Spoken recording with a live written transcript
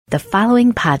The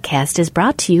following podcast is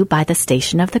brought to you by the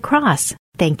Station of the Cross.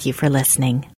 Thank you for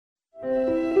listening.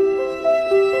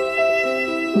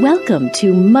 Welcome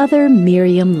to Mother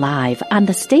Miriam Live on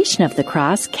the Station of the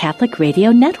Cross Catholic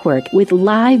Radio Network with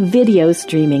live video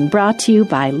streaming brought to you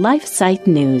by LifeSite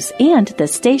News and the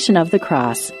Station of the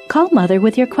Cross. Call Mother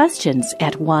with your questions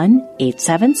at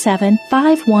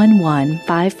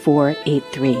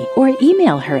 1-877-511-5483 or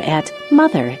email her at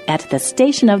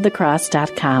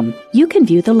mother@thestationofthecross.com. You can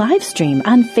view the live stream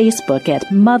on Facebook at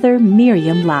Mother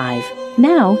Miriam Live.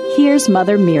 Now, here's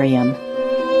Mother Miriam.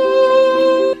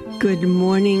 Good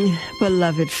morning,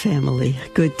 beloved family.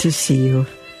 Good to see you.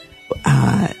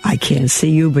 I can't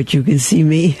see you, but you can see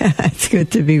me. It's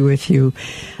good to be with you.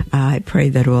 I pray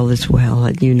that all is well,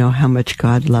 and you know how much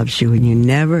God loves you, and you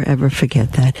never, ever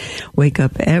forget that. Wake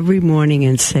up every morning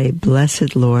and say,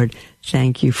 "Blessed Lord,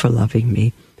 thank you for loving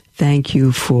me. Thank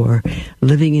you for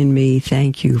living in me.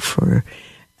 Thank you for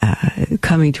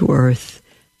coming to earth.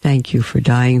 Thank you for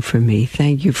dying for me.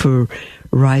 Thank you for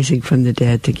rising from the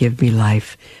dead to give me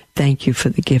life. Thank you for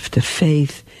the gift of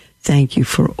faith. Thank you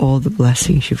for all the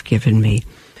blessings you've given me.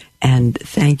 And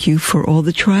thank you for all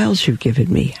the trials you've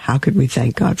given me." How could we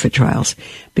thank God for trials?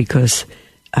 Because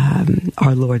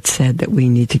our Lord said that we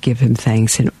need to give him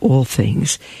thanks in all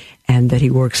things, and that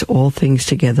he works all things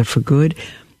together for good,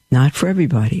 not for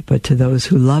everybody, but to those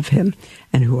who love him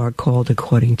and who are called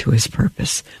according to his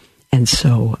purpose. And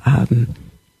so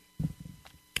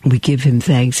we give him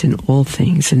thanks in all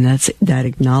things, and that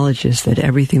acknowledges that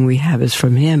everything we have is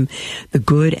from him, the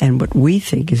good and what we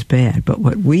think is bad. But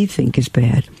what we think is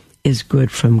bad is good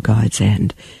from God's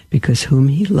end, because whom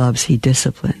he loves, he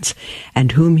disciplines,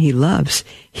 and whom he loves,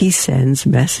 he sends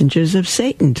messengers of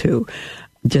Satan to,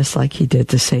 just like he did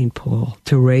to St. Paul,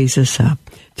 to raise us up,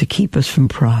 to keep us from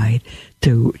pride,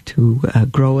 to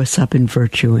grow us up in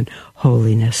virtue and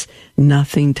holiness.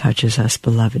 Nothing touches us,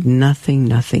 beloved. Nothing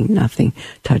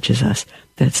touches us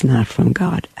that's not from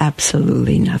God.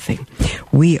 Absolutely nothing.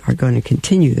 We are going to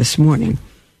continue this morning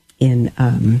in,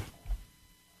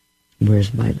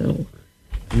 where's my little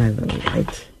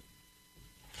light?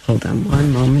 Hold on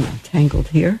one moment. I'm tangled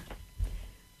here.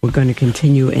 We're going to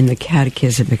continue in the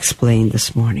Catechism Explained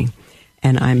this morning.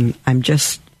 And I'm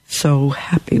just so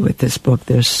happy with this book.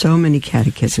 There's so many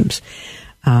catechisms.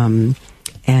 I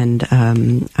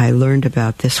learned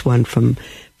about this one from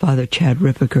Father Chad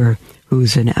Ripperger,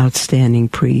 who's an outstanding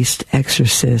priest,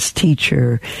 exorcist,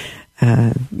 teacher,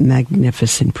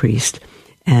 magnificent priest.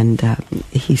 And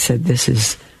he said this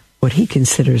is what he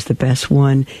considers the best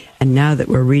one. And now that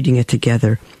we're reading it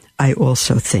together, I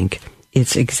also think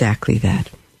it's exactly that.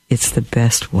 It's the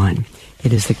best one.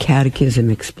 It is the Catechism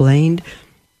Explained.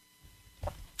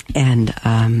 And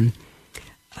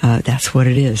that's what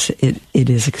it is. It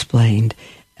is explained.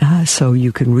 So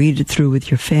you can read it through with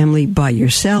your family, by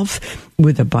yourself,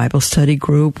 with a Bible study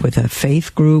group, with a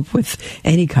faith group, with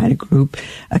any kind of group,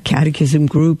 a catechism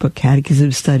group, a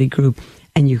catechism study group,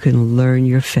 and you can learn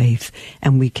your faith.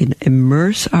 And we can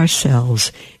immerse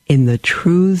ourselves in the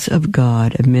truths of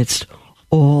God amidst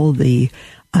all the,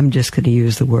 I'm just going to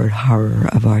use the word horror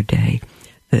of our day,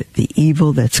 the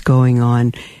evil that's going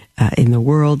on in the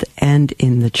world and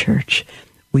in the church.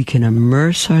 We can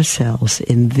immerse ourselves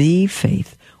in the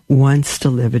faith once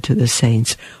delivered to the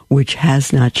saints, which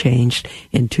has not changed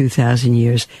in 2,000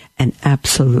 years and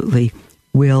absolutely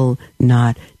will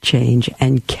not change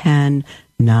and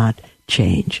cannot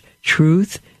change.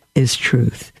 Truth is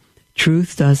truth.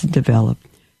 Truth doesn't develop.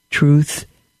 Truth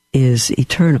is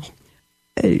eternal.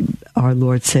 Our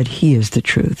Lord said he is the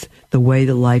truth, the way,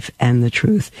 the life, and the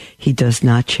truth. He does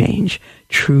not change.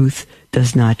 Truth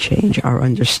does not change. Our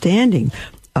understanding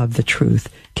of the truth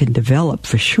can develop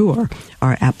for sure.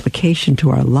 Our application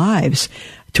to our lives,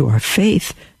 to our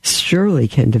faith, surely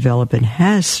can develop and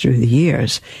has through the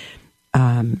years.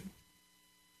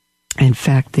 In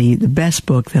fact, the best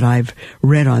book that I've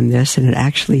read on this, and it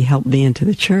actually helped me into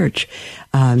the church,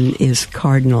 is Saint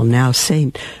Cardinal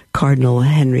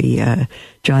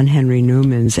John Henry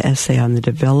Newman's essay on the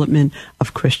development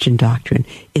of Christian doctrine.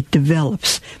 It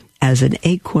develops as an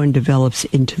acorn develops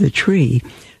into the tree,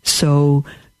 so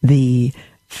the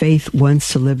faith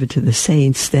once delivered to the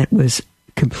saints that was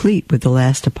complete with the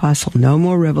last apostle. No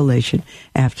more revelation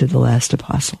after the last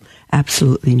apostle.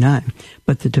 Absolutely none.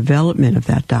 But the development of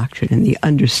that doctrine and the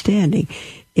understanding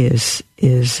is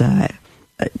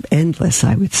endless,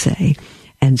 I would say.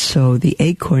 And so the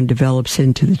acorn develops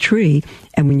into the tree.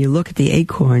 And when you look at the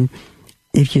acorn,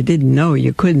 if you didn't know,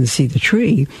 you couldn't see the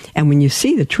tree. And when you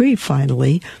see the tree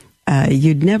finally,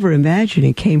 you'd never imagine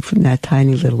it came from that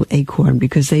tiny little acorn,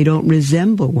 because they don't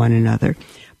resemble one another.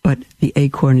 But the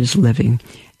acorn is living,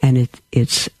 and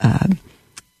it's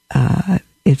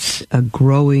a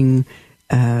growing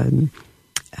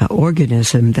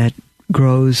organism that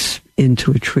grows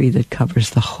into a tree that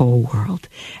covers the whole world.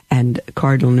 And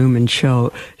Cardinal Newman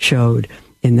showed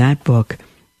in that book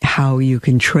how you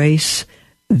can trace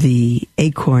the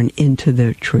acorn into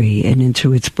the tree and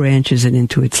into its branches and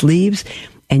into its leaves,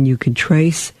 and you can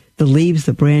trace the leaves,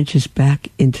 the branches back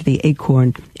into the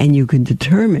acorn, and you can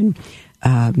determine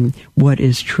what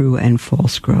is true and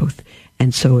false growth.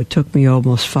 And so it took me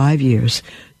almost 5 years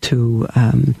to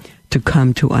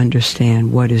come to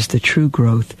understand what is the true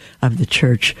growth of the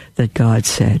church that God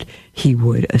said he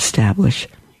would establish.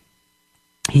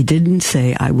 He didn't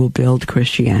say, I will build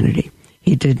Christianity.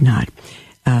 He did not.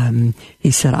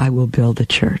 He said, I will build a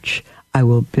church. I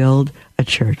will build a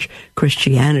church.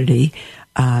 Christianity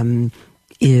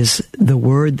is the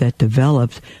word that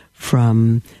developed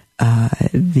from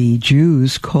the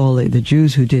Jews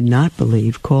who did not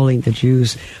believe, calling the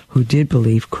Jews who did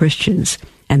believe Christians.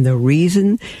 And the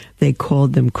reason they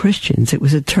called them Christians, it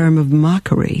was a term of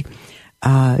mockery,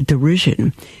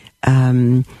 derision.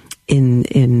 In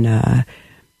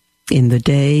the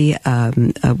day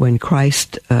when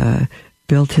Christ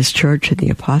built his church and the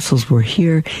apostles were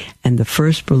here, and the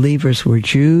first believers were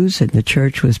Jews, and the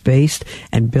church was based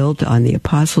and built on the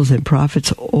apostles and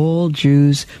prophets, all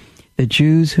Jews. The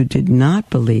Jews who did not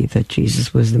believe that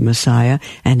Jesus was the Messiah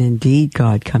and indeed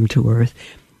God come to earth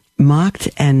mocked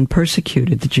and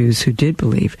persecuted the Jews who did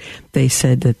believe. They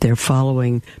said that they're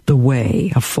following the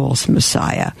way, a false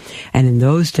Messiah. And in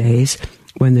those days,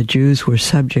 when the Jews were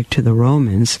subject to the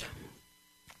Romans,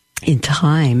 in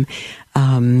time,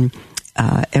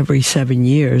 every 7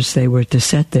 years, they were to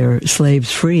set their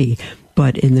slaves free.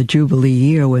 But in the Jubilee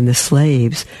year, when the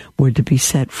slaves were to be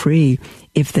set free,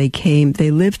 if they came,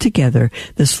 they lived together.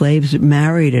 The slaves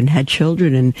married and had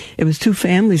children, and it was two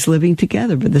families living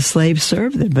together, but the slaves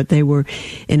served them. But they were,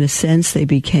 in a sense, they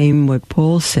became what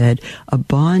Paul said, a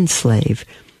bond slave.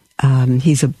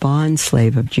 He's a bond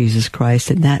slave of Jesus Christ,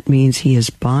 and that means he has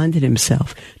bonded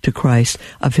himself to Christ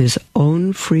of his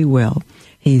own free will.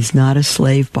 He's not a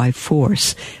slave by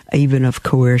force, even of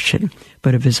coercion,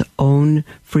 but of his own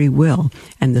free will.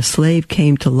 And the slave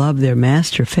came to love their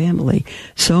master family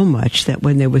so much that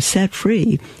when they were set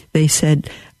free, they said,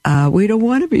 we don't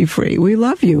want to be free. We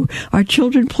love you. Our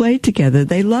children play together.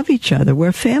 They love each other.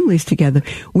 We're families together.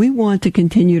 We want to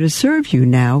continue to serve you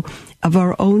now of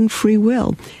our own free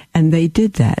will. And they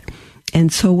did that.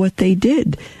 And so what they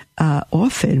did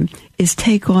often is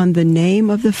take on the name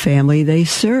of the family they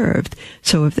served.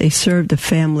 So if they served a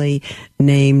family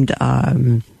named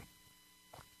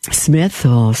Smith,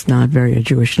 it's not very a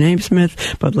Jewish name,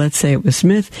 Smith, but let's say it was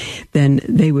Smith, then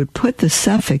they would put the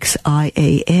suffix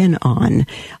IAN on.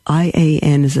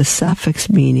 IAN is a suffix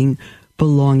meaning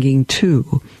belonging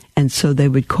to. And so they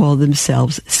would call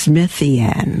themselves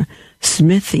Smithian.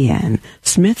 Smithians.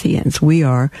 We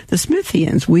are the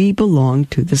Smithians. We belong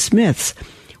to the Smiths.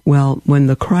 Well, when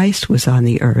the Christ was on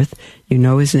the earth, you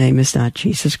know his name is not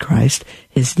Jesus Christ.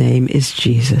 His name is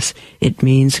Jesus. It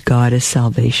means God is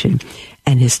salvation.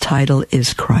 And his title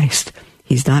is Christ.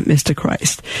 He's not Mr.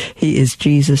 Christ. He is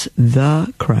Jesus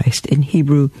the Christ. In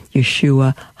Hebrew,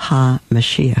 Yeshua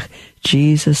HaMashiach.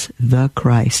 Jesus the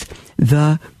Christ.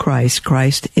 The Christ.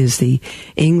 Christ is the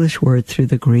English word through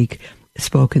the Greek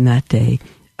spoken that day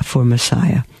for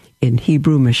Messiah. In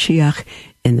Hebrew, Mashiach,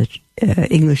 in the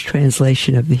English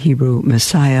translation of the Hebrew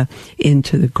Messiah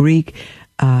into the Greek,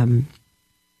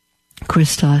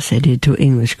 Christos, and into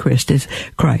English Christ.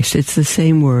 It's the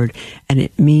same word, and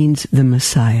it means the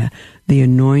Messiah, the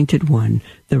anointed one,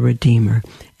 the Redeemer.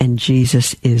 And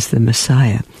Jesus is the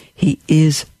Messiah. He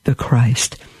is the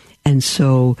Christ. And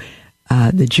so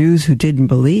the Jews who didn't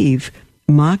believe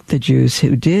mocked the Jews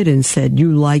who did and said,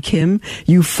 you like him,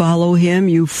 you follow him,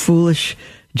 you foolish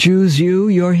Jews,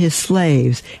 you're his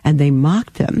slaves. And they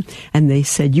mocked them, and they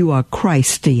said, you are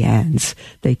Christians.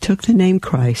 They took the name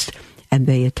Christ, and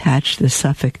they attached the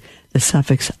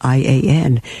suffix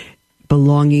IAN,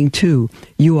 belonging to.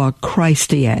 You are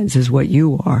Christians is what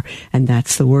you are, and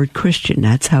that's the word Christian.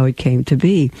 That's how it came to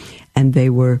be. And they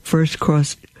were first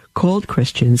called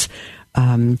Christians,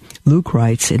 Luke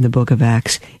writes in the book of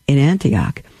Acts, in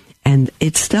Antioch. And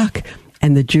it stuck.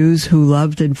 And the Jews who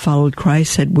loved and followed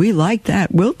Christ said, we like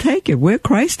that. We'll take it. We're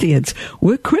Christians.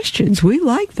 We're Christians. We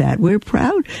like that. We're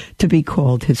proud to be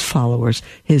called his followers,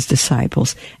 his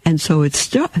disciples. And so it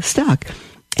stuck.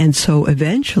 And so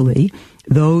eventually,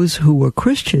 those who were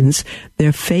Christians,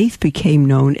 their faith became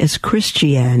known as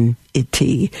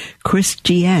Christianity.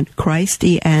 Christianity.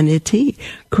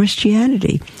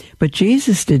 But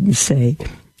Jesus didn't say,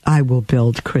 I will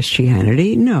build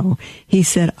Christianity. No, he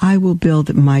said, I will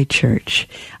build my church.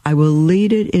 I will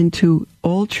lead it into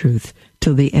all truth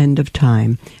till the end of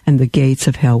time, and the gates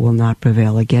of hell will not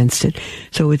prevail against it.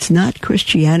 So it's not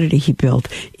Christianity he built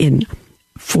in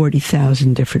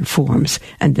 40,000 different forms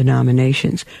and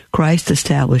denominations. Christ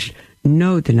established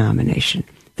no denomination.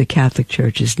 The Catholic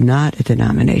Church is not a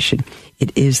denomination.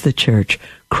 It is the church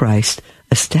Christ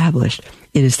established.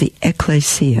 It is the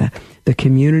ecclesia, the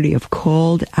community of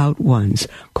called out ones,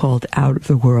 called out of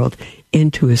the world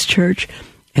into his church.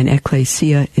 And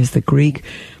ecclesia is the Greek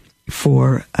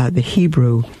for the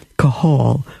Hebrew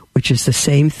kahal, which is the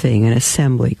same thing, an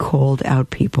assembly, called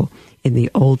out people in the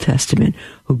Old Testament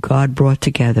who God brought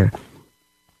together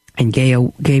and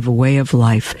gave a way of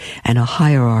life and a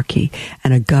hierarchy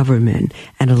and a government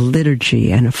and a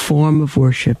liturgy and a form of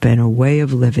worship and a way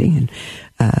of living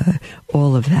and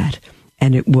all of that.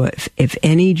 And it was, if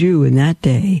any Jew in that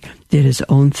day did his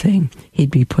own thing,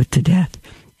 he'd be put to death.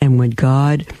 And when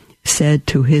God said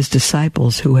to his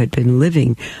disciples who had been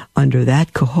living under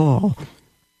that kahal,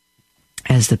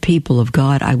 as the people of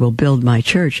God, I will build my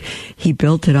church, he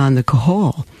built it on the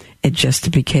kahal. It just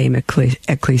became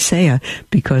ecclesia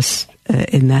because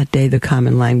in that day the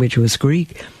common language was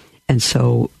Greek. And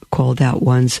so called out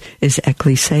ones is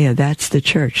ecclesia. That's the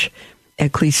church.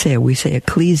 Ecclesia, we say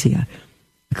ecclesia,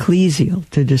 ecclesial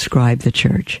to describe the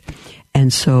church.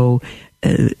 And so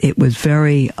it was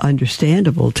very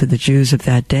understandable to the Jews of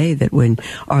that day that when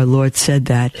our Lord said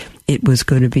that, it was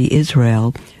going to be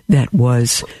Israel that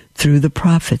was, through the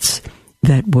prophets,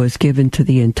 that was given to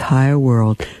the entire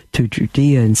world, to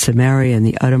Judea and Samaria and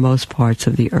the uttermost parts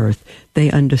of the earth. They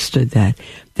understood that.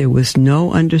 There was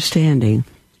no understanding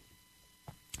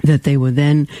that they were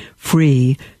then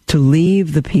free to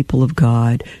leave the people of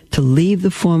God, to leave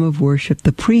the form of worship,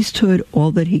 the priesthood,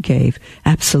 all that he gave.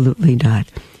 Absolutely not.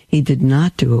 He did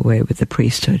not do away with the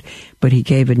priesthood, but he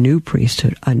gave a new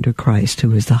priesthood under Christ,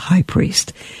 who is the high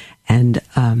priest. And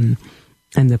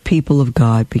the people of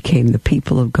God became the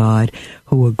people of God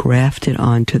who were grafted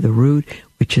onto the root,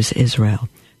 which is Israel.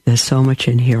 There's so much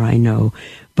in here, I know,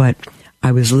 but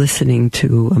I was listening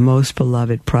to a most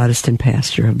beloved Protestant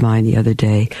pastor of mine the other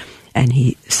day, and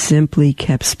he simply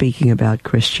kept speaking about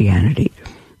Christianity,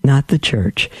 not the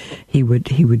church. He would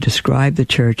describe the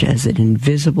church as an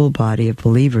invisible body of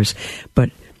believers, but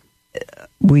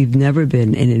we've never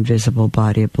been an invisible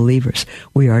body of believers.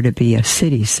 We are to be a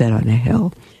city set on a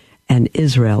hill, and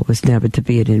Israel was never to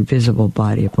be an invisible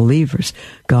body of believers.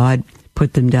 God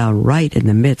put them down right in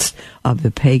the midst of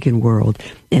the pagan world,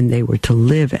 and they were to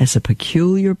live as a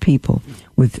peculiar people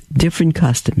with different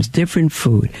customs, different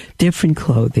food, different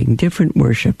clothing, different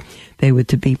worship. They were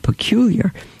to be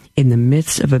peculiar in the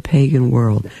midst of a pagan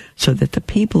world, so that the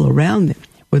people around them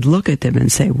would look at them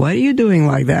and say, what are you doing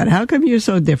like that? How come you're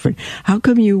so different? How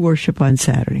come you worship on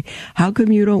Saturday? How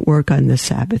come you don't work on the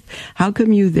Sabbath? How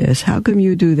come you this? How come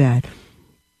you do that?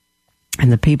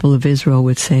 And the people of Israel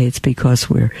would say, it's because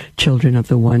we're children of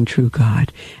the one true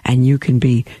God. And you can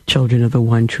be children of the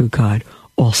one true God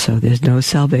also. There's no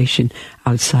salvation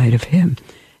outside of him.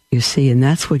 You see, and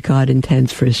that's what God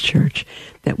intends for his church,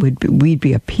 that we'd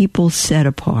be a people set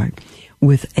apart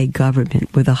with a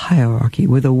government, with a hierarchy,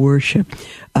 with a worship,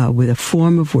 with a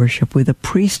form of worship, with a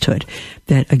priesthood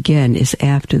that, again, is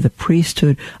after the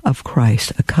priesthood of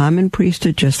Christ. A common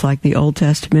priesthood, just like the Old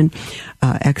Testament,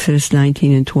 Exodus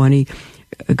 19 and 20,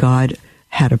 God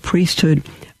had a priesthood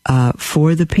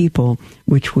for the people,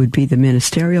 which would be the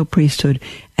ministerial priesthood,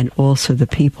 and also the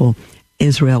people,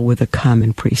 Israel, with a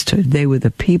common priesthood. They were the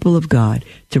people of God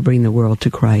to bring the world to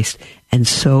Christ. And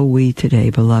so we today,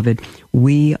 beloved,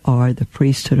 we are the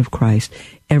priesthood of Christ,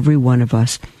 every one of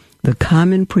us, the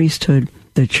common priesthood,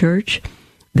 the church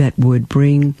that would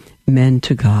bring men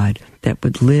to God, that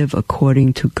would live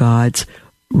according to God's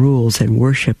rules and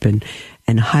worship and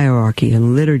hierarchy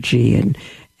and liturgy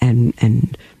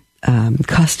and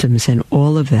customs and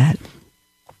all of that.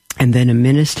 And then a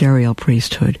ministerial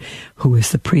priesthood, who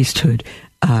is the priesthood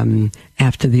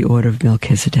after the order of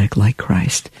Melchizedek, like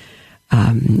Christ.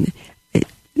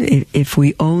 If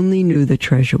we only knew the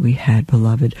treasure we had,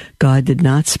 beloved, God did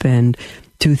not spend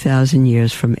 2,000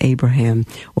 years from Abraham,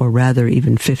 or rather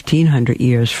even 1,500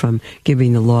 years from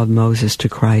giving the law of Moses to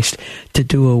Christ, to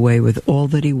do away with all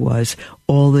that he was,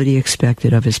 all that he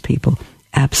expected of his people.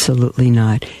 Absolutely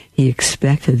not. He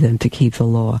expected them to keep the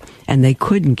law, and they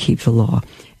couldn't keep the law.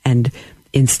 And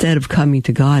instead of coming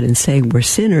to God and saying, we're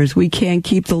sinners, we can't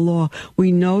keep the law.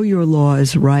 We know your law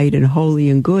is right and holy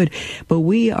and good, but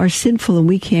we are sinful and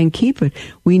we can't keep it.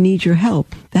 We need your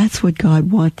help. That's what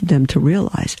God wanted them to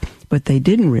realize, but they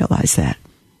didn't realize that.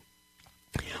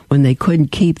 When they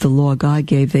couldn't keep the law God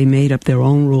gave, they made up their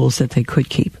own rules that they could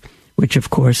keep, which of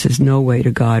course is no way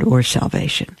to God or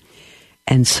salvation.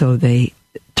 And so they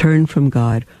turned from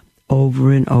God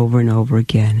over and over and over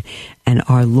again. And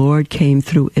our Lord came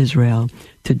through Israel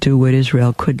to do what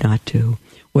Israel could not do,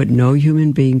 what no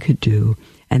human being could do,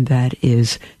 and that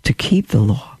is to keep the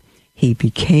law. He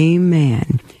became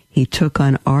man. He took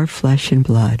on our flesh and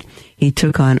blood. He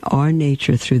took on our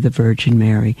nature through the Virgin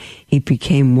Mary. He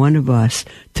became one of us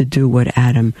to do what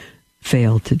Adam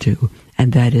failed to do,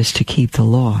 and that is to keep the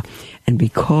law. And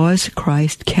because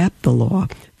Christ kept the law,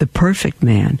 the perfect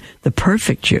man, the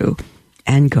perfect Jew,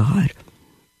 and God,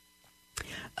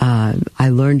 I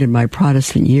learned in my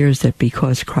Protestant years that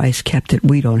because Christ kept it,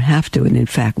 we don't have to, and in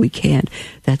fact we can't.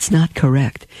 That's not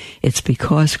correct. It's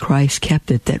because Christ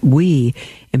kept it that we,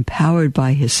 empowered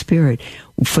by His Spirit,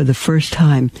 for the first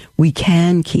time, we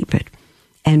can keep it,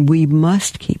 and we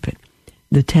must keep it.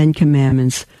 The Ten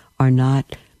Commandments are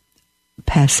not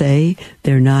passé.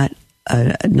 They're not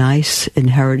a nice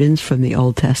inheritance from the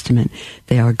Old Testament.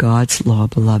 They are God's law,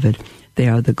 beloved. They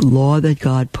are the law that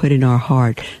God put in our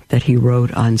heart that He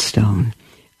wrote on stone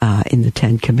in the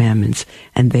Ten Commandments.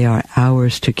 And they are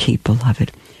ours to keep,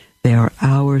 beloved. They are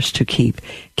ours to keep.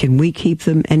 Can we keep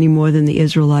them any more than the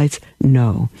Israelites?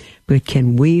 No. But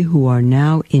can we who are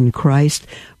now in Christ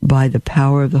by the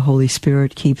power of the Holy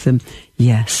Spirit keep them?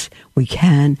 Yes, we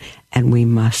can and we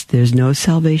must. There's no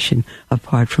salvation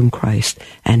apart from Christ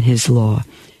and His law.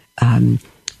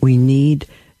 We need,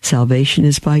 salvation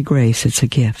is by grace, it's a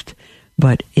gift.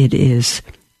 But it is,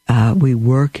 we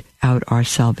work out our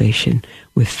salvation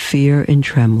with fear and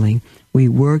trembling. We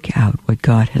work out what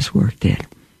God has worked in.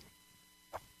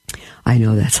 I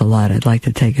know that's a lot. I'd like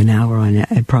to take an hour on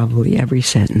it, probably every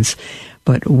sentence.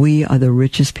 But we are the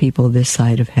richest people this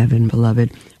side of heaven,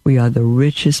 beloved. We are the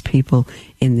richest people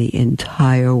in the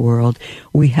entire world.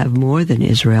 We have more than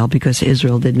Israel because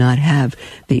Israel did not have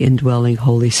the indwelling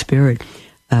Holy Spirit.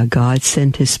 God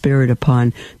sent His Spirit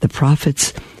upon the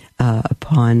prophets,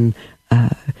 upon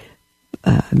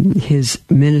His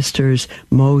ministers,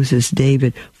 Moses,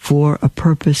 David, for a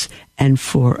purpose and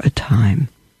for a time.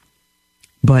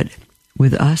 But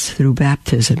with us, through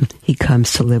baptism, He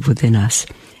comes to live within us,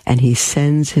 and He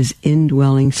sends His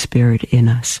indwelling Spirit in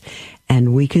us.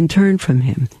 And we can turn from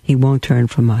Him. He won't turn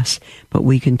from us, but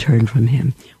we can turn from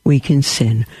Him. We can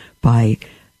sin by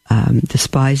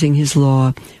despising His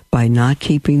law, by not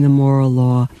keeping the moral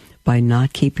law, by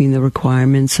not keeping the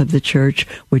requirements of the church,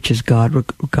 which is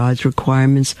God's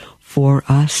requirements for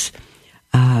us.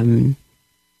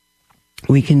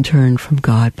 We can turn from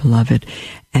God, beloved,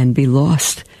 and be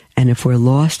lost. And if we're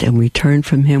lost and we turn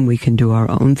from Him, we can do our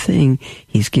own thing.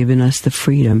 He's given us the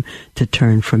freedom to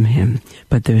turn from Him.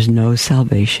 But there's no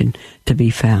salvation to be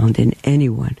found in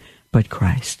anyone but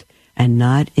Christ. And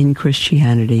not in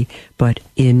Christianity, but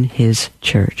in His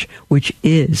church, which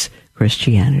is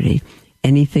Christianity.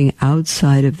 Anything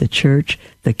outside of the church,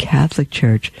 the Catholic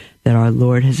Church that our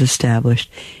Lord has established,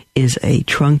 is a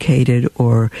truncated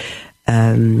or,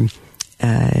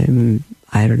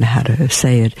 I don't know how to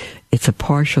say it, it's a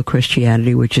partial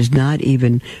Christianity, which is not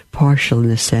even partial in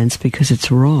a sense because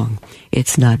it's wrong.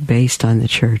 It's not based on the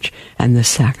church and the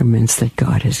sacraments that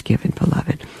God has given,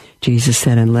 beloved. Jesus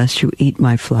said, unless you eat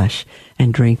my flesh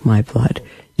and drink my blood,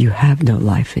 you have no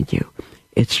life in you.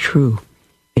 It's true.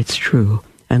 It's true.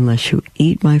 Unless you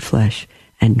eat my flesh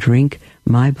and drink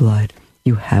my blood,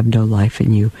 you have no life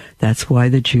in you. That's why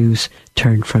the Jews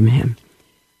turned from Him.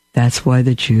 That's why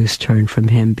the Jews turned from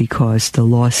Him, because the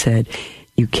law said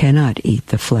you cannot eat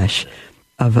the flesh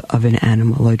of an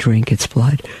animal or drink its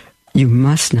blood. You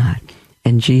must not.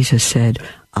 And Jesus said,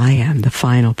 I am the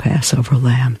final Passover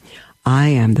lamb. I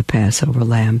am the Passover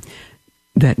lamb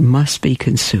that must be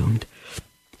consumed.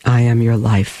 I am your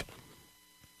life.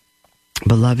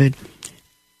 Beloved,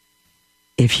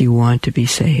 if you want to be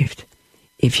saved,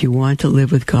 if you want to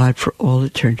live with God for all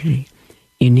eternity,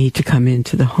 you need to come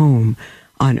into the home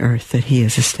on earth that He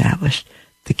has established,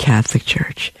 the Catholic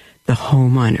Church, the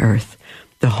home on earth,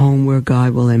 the home where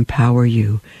God will empower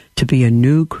you to be a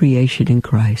new creation in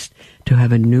Christ, to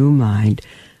have a new mind,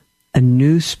 a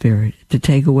new spirit, to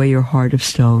take away your heart of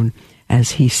stone,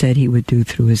 as He said He would do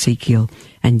through Ezekiel,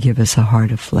 and give us a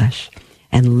heart of flesh,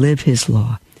 and live His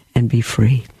law, and be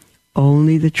free.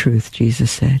 Only the truth,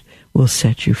 Jesus said, will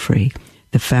set you free.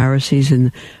 The Pharisees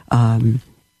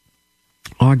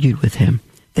argued with Him.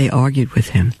 They argued with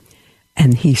Him.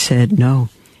 And He said, no.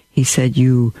 He said,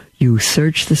 you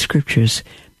search the Scriptures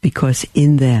because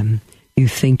in them you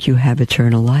think you have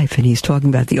eternal life. And He's talking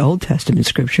about the Old Testament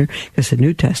Scripture because the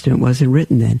New Testament wasn't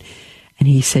written then. And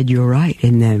He said, you're right,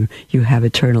 in them you have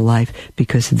eternal life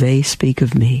because they speak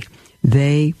of me.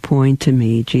 They point to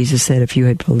me. Jesus said, if you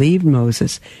had believed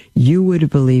Moses, you would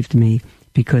have believed me,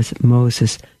 because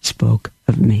Moses spoke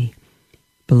of me.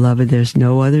 Beloved, there's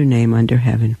no other name under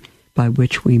heaven by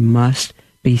which we must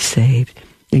be saved.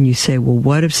 And you say, well,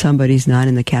 what if somebody's not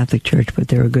in the Catholic Church, but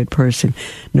they're a good person?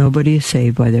 Nobody is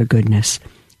saved by their goodness.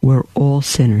 We're all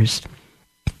sinners.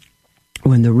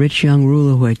 When the rich young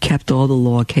ruler who had kept all the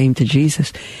law came to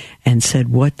Jesus and said,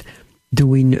 what do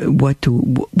we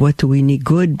need?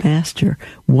 Good master,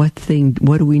 what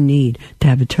do we need to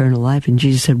have eternal life? And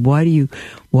Jesus said, why do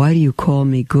you call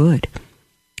me good?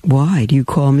 Why do you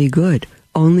call me good?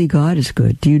 Only God is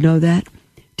good. Do you know that?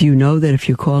 Do you know that if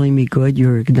you're calling me good,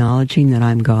 you're acknowledging that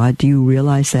I'm God? Do you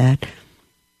realize that?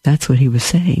 That's what he was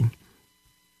saying.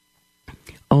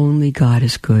 Only God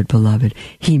is good, beloved.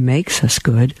 He makes us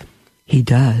good. He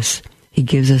does. He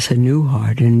gives us a new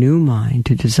heart and a new mind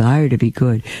to desire to be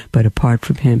good. But apart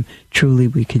from him, truly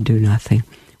we can do nothing.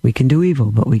 We can do evil,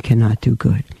 but we cannot do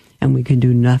good. And we can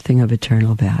do nothing of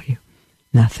eternal value.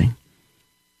 Nothing.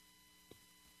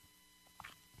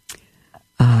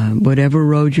 Whatever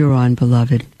road you're on,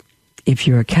 beloved, if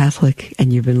you're a Catholic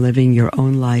and you've been living your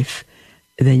own life,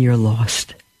 then you're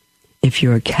lost. If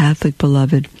you're a Catholic,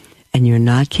 beloved, and you're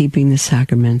not keeping the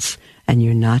sacraments, and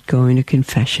you're not going to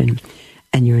confession,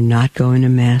 and you're not going to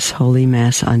Mass, Holy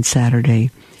Mass on Saturday,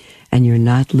 and you're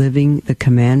not living the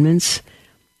commandments,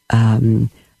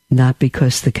 not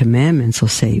because the commandments will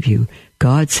save you.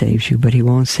 God saves you, but he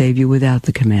won't save you without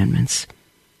the commandments.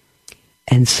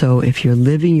 And so if you're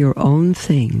living your own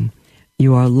thing,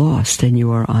 you are lost and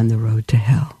you are on the road to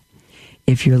hell.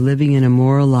 If you're living an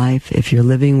immoral life, if you're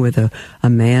living with a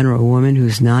man or a woman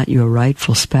who's not your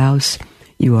rightful spouse,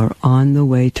 you are on the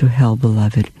way to hell,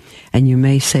 beloved. And you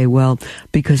may say, well,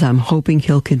 because I'm hoping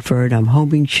he'll convert, I'm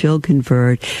hoping she'll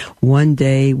convert, one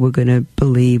day we're going to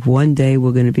believe, one day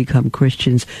we're going to become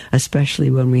Christians,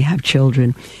 especially when we have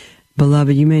children.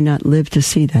 Beloved, you may not live to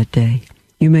see that day.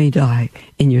 You may die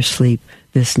in your sleep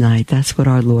this night. That's what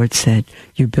our Lord said.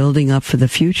 You're building up for the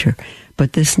future,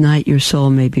 but this night your soul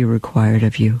may be required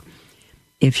of you.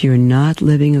 If you're not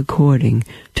living according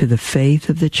to the faith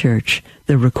of the church,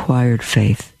 the required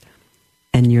faith,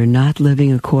 and you're not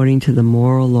living according to the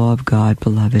moral law of God,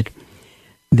 beloved,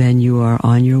 then you are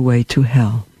on your way to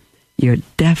hell. You're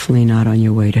definitely not on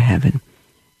your way to heaven.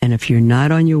 And if you're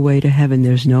not on your way to heaven,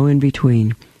 there's no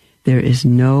in-between. There is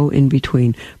no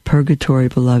in-between. Purgatory,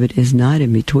 beloved, is not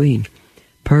in between.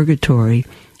 Purgatory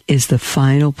is the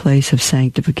final place of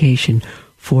sanctification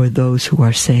for those who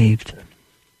are saved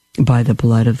by the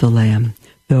blood of the Lamb,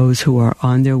 those who are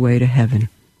on their way to heaven.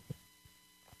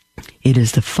 It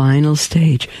is the final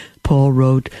stage. Paul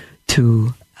wrote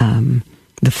to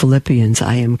the Philippians,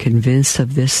 I am convinced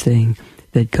of this thing,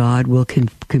 that God will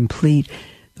complete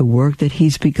the work that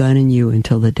he's begun in you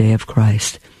until the day of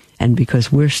Christ. And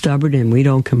because we're stubborn and we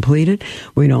don't complete it,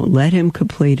 we don't let him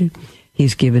complete it,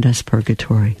 he's given us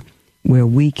purgatory, where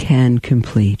we can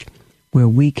complete, where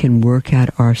we can work out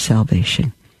our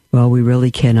salvation. Well, we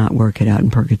really cannot work it out in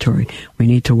purgatory. We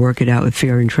need to work it out with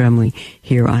fear and trembling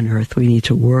here on earth. We need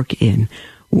to work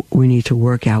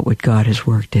out what God has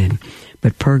worked in.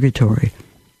 But purgatory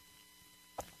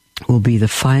will be the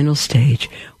final stage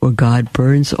where God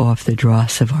burns off the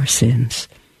dross of our sins.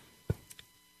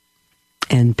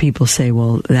 And people say,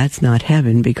 well, that's not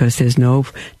heaven because there's no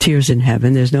tears in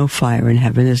heaven, there's no fire in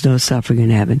heaven, there's no suffering in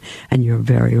heaven. And you're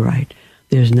very right.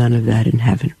 There's none of that in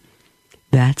heaven.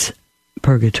 That's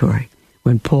purgatory.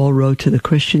 When Paul wrote to the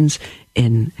Christians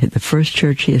in the first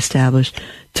church he established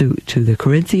to the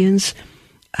Corinthians,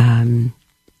 1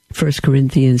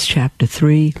 Corinthians chapter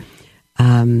 3,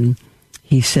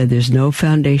 he said there's no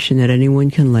foundation that anyone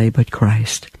can lay but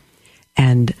Christ.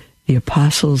 And the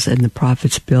apostles and the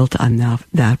prophets built on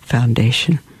that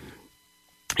foundation.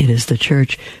 It is the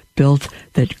church built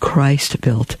that Christ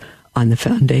built on the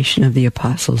foundation of the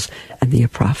apostles and the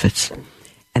prophets.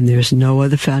 And there's no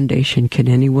other foundation can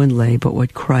anyone lay but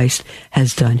what Christ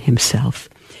has done himself.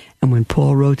 And when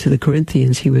Paul wrote to the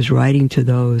Corinthians, he was writing to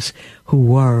those who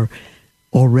were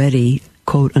already,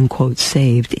 quote unquote,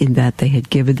 saved in that they had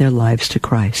given their lives to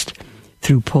Christ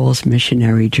through Paul's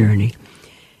missionary journey.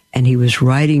 And he was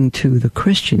writing to the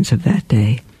Christians of that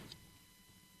day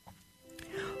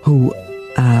who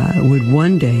would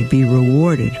one day be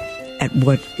rewarded at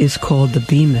what is called the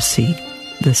Bema seat,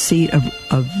 the seat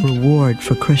of reward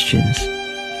for Christians.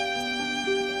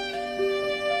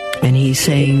 And he's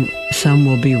saying some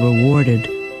will be rewarded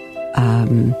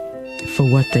for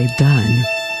what they've done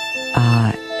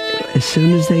as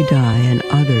soon as they die, and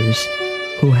others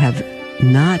who have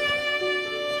not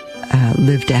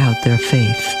lived out their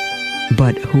faith,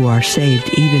 but who are saved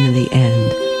even in the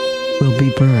end, will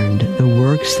be burned. The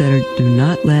works that do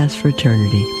not last for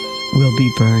eternity will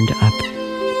be burned up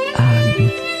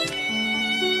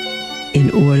in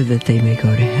order that they may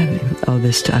go to heaven. Oh,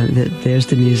 this time, there's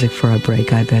the music for our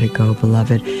break. I better go,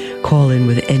 beloved. Call in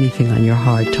with anything on your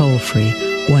heart. Toll free,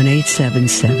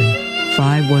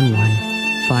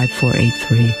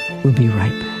 1-877-511-5483. We'll be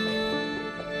right back.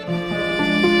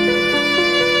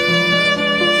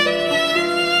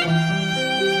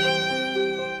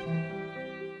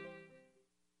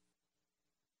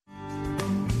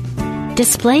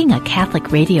 Displaying a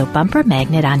Catholic radio bumper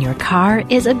magnet on your car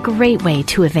is a great way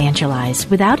to evangelize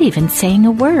without even saying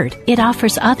a word. It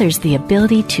offers others the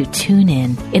ability to tune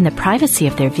in the privacy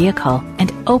of their vehicle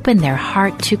and open their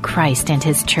heart to Christ and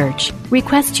His Church.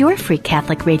 Request your free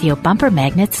Catholic radio bumper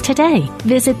magnets today.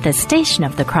 Visit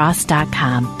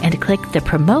thestationofthecross.com and click the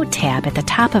Promote tab at the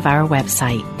top of our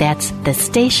website. That's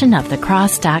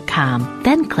thestationofthecross.com.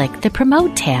 Then click the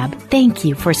Promote tab. Thank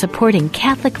you for supporting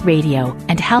Catholic radio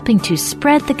and helping to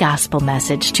spread the gospel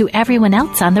message to everyone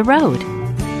else on the road.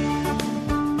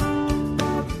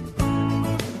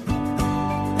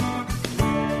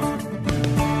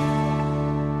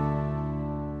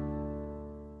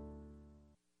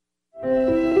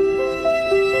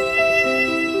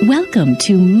 Welcome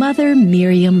to Mother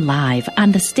Miriam Live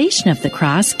on the Station of the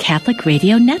Cross Catholic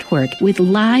Radio Network with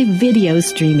live video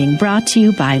streaming brought to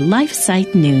you by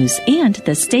LifeSite News and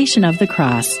the Station of the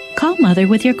Cross. Call Mother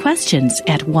with your questions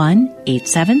at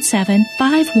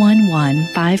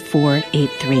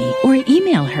 1-877-511-5483 or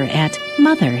email her at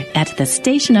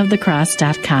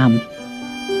mother@thestationofthecross.com.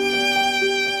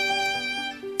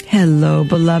 Hello,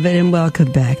 beloved, and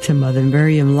welcome back to Mother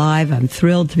Miriam Live. I'm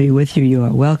thrilled to be with you. You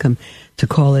are welcome to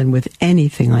call in with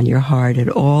anything on your heart at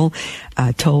all.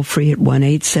 Toll free at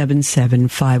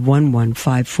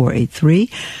 1-877-511-5483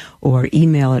 or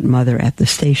email at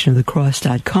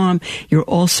mother@thestationofthecross.com. You're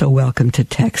also welcome to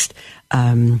text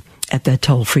at that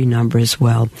toll-free number as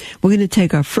well. We're going to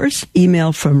take our first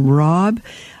email from Rob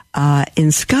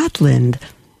in Scotland.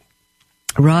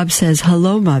 Rob says,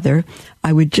 "Hello, Mother.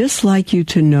 I would just like you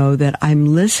to know that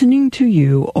I'm listening to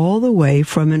you all the way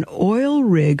from an oil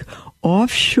rig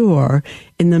offshore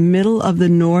in the middle of the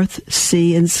North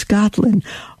Sea in Scotland."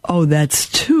 Oh, that's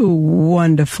too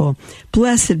wonderful.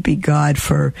 Blessed be God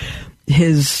for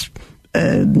His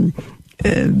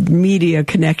media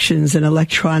connections and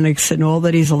electronics and all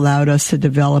that He's allowed us to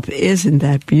develop. Isn't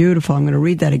that beautiful? I'm going to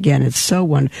read that again. It's so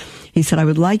wonderful. He said, "I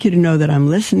would like you to know that I'm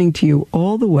listening to you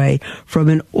all the way from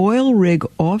an oil rig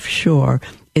offshore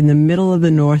in the middle of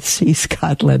the North Sea,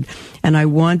 Scotland. And I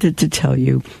wanted to tell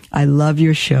you, I love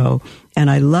your show and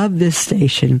I love this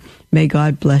station. May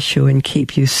God bless you and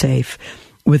keep you safe.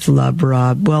 With love,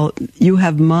 Rob." Well, you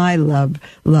have my love,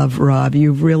 Rob.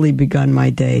 You've really begun my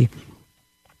day.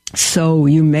 So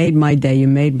you made my day. You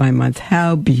made my month.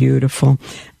 How beautiful.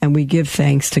 And we give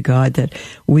thanks to God that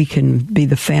we can be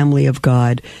the family of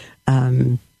God,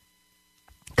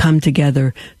 come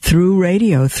together through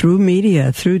radio, through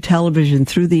media, through television,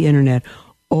 through the internet,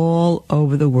 all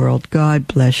over the world. God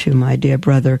bless you, my dear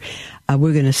brother.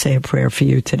 We're going to say a prayer for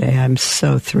you today. I'm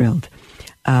so thrilled.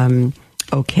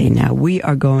 Okay, now we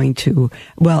are going to,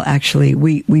 well, actually,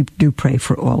 we do pray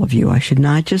for all of you. I should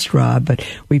not just Rob, but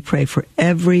we pray for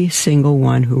every single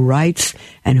one who writes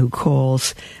and who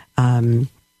calls all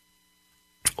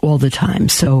the time.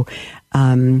 So,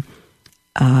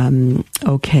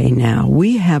 okay, now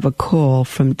we have a call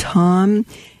from Tom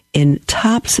in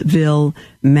Topsville,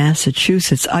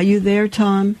 Massachusetts. Are you there,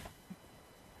 Tom?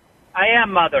 I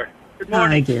am, Mother. Good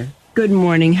morning. Hi, dear. Good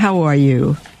morning. How are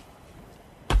you?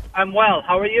 I'm well.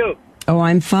 How are you? Oh,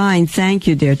 I'm fine. Thank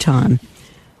you, dear Tom.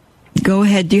 Go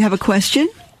ahead. Do you have a question?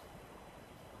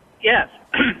 Yes.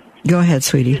 Go ahead,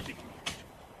 sweetie.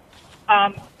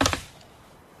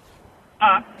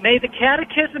 May the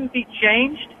catechism be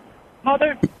changed,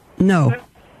 Mother? No.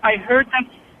 I heard that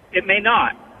it may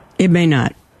not. It may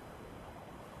not.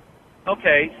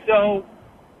 Okay, so...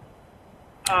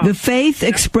 the faith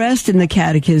expressed in the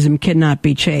catechism cannot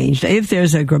be changed. If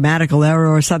there's a grammatical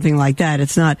error or something like that,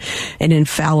 it's not an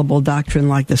infallible doctrine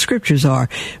like the scriptures are.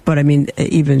 But I mean,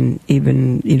 even,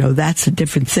 that's a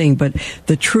different thing. But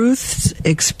the truths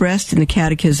expressed in the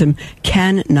catechism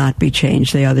cannot be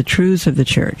changed. They are the truths of the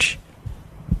church.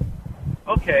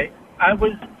 Okay. I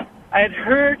had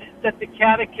heard that the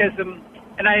catechism,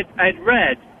 and I'd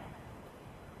read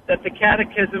that the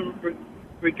catechism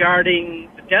regarding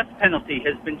the death penalty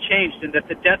has been changed, and that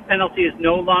the death penalty is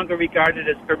no longer regarded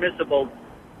as permissible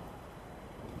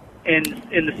in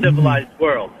the civilized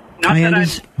world. Not that I'm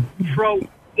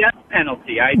pro-death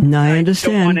penalty. I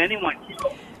understand. don't want anyone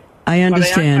killed. I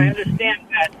understand. I understand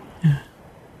that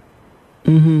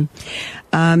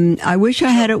I wish I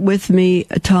had it with me,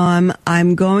 Tom.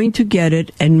 I'm going to get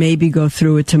it and maybe go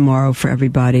through it tomorrow for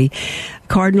everybody.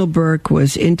 Cardinal Burke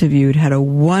was interviewed, had a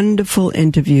wonderful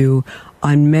interview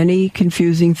on many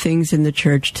confusing things in the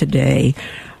church today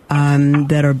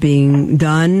that are being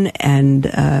done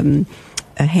and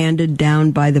handed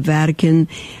down by the Vatican,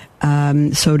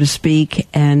 so to speak.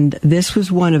 And this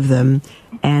was one of them.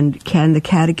 And can the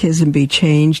catechism be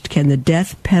changed? Can the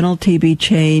death penalty be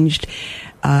changed?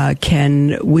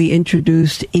 Can we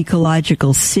introduce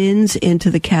ecological sins into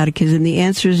the catechism? The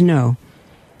answer is no.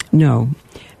 No.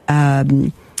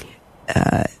 The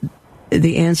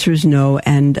answer is no.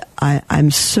 And I'm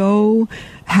so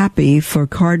happy for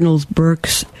Cardinal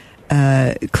Burke's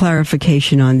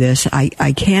clarification on this.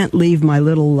 I can't leave my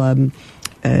little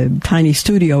tiny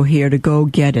studio here to go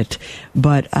get it,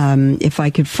 but if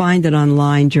I could find it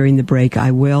online during the break,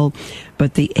 I will.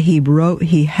 But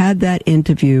he had that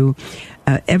interview.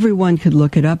 Everyone could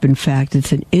look it up. In fact,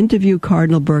 it's an interview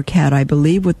Cardinal Burke had, I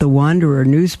believe, with the Wanderer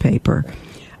newspaper,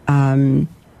 and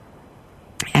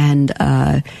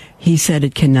he said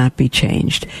it cannot be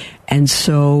changed. And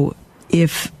so,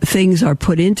 if things are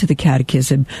put into the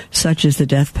catechism, such as the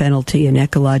death penalty and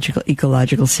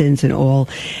ecological sins and all,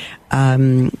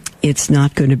 it's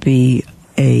not going to be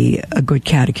a good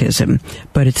catechism,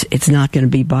 but it's not going to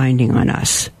be binding on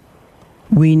us.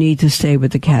 We need to stay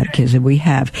with the catechism we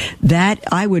have. That,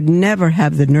 I would never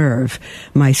have the nerve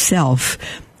myself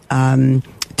to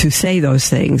say those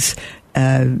things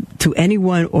to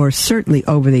anyone, or certainly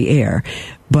over the air.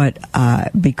 But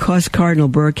because Cardinal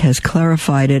Burke has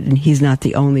clarified it, and he's not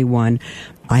the only one,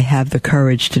 I have the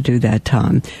courage to do that,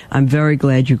 Tom. I'm very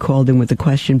glad you called in with the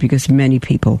question, because many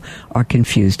people are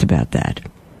confused about that.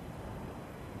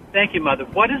 Thank you, Mother.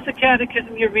 What is the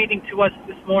catechism you're reading to us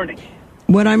this morning?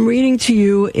 What I'm reading to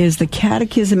you is the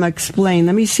Catechism Explained.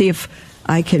 Let me see if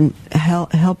I can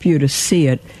help you to see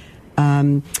it.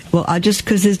 Well, I'll just,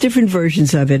 because there's different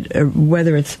versions of it,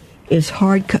 whether it's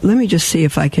hard. Let me just see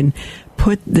if I can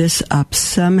put this up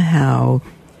somehow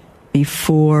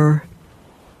before,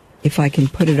 if I can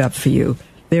put it up for you.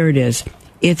 There it is.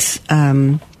 It's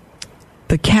the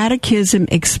Catechism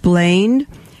Explained,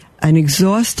 an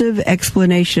exhaustive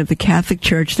explanation of the Catholic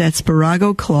Church. That's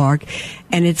Spirago Clark.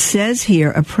 And it says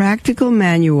here, a practical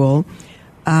manual,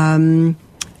 I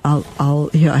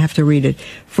have to read it,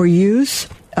 for use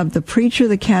of the preacher,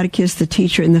 the catechist, the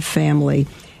teacher, and the family.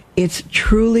 It's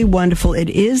truly wonderful. It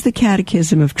is the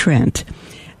Catechism of Trent,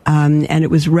 and it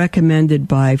was recommended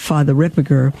by Father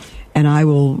Ripperger, and I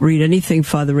will read anything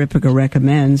Father Ripperger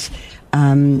recommends.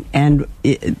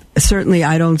 Certainly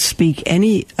I don't speak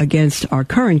any against our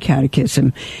current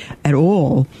catechism at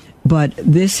all, but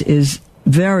this is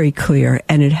very clear,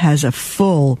 and it has a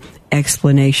full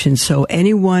explanation. So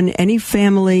any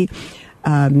family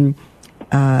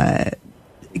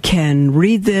can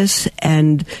read this,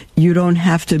 and you don't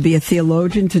have to be a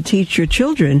theologian to teach your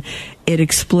children. It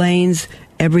explains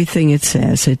everything it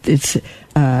says.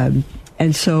 And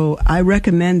so I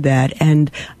recommend that, and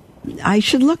I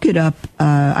should look it up.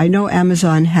 I know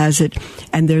Amazon has it,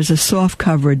 and there's a soft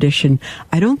cover edition.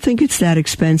 I don't think it's that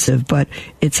expensive, but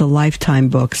it's a lifetime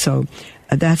book, so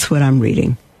that's what I'm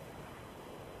reading.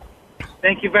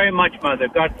 Thank you very much, Mother.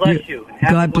 God bless you.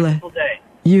 Have a wonderful day.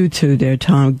 You too, dear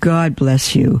Tom. God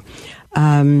bless you.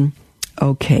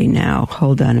 Okay, now,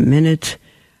 hold on a minute.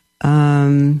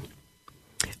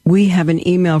 We have an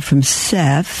email from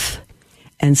Seth,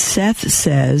 and Seth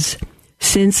says,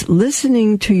 since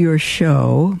listening to your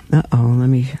show, let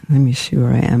me see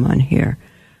where I am on here.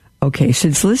 Okay,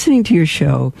 since listening to your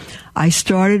show, I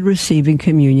started receiving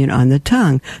communion on the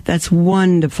tongue. That's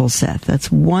wonderful, Seth.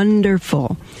 That's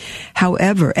wonderful.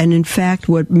 However, and in fact,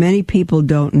 what many people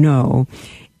don't know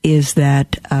is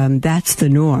that that's the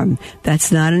norm.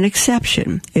 That's not an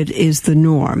exception. It is the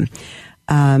norm.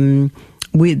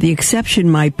 The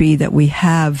exception might be that we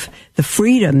have the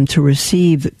freedom to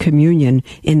receive communion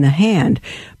in the hand.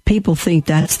 People think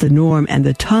that's the norm and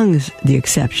the tongue's the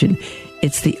exception.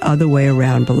 It's the other way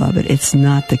around, beloved. It's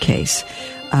not the case.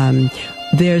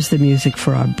 There's the music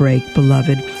for our break,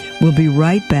 beloved. We'll be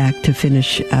right back to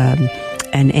finish and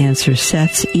answer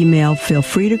Seth's email. Feel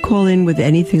free to call in with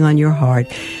anything on your heart.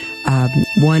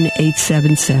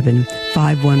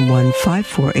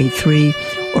 1-877-511-5483,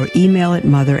 or email at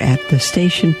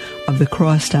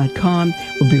mother@thestationofthecross.com.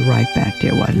 We'll be right back,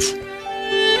 dear ones.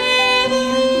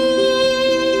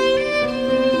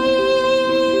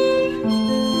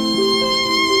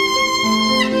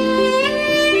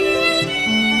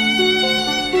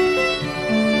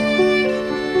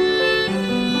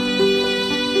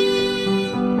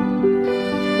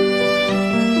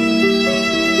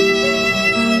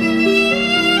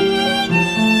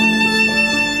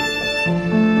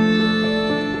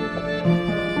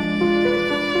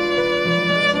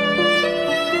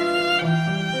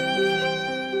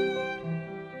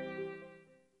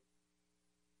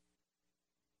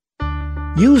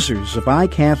 Users of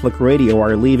iCatholic Radio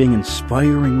are leaving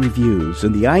inspiring reviews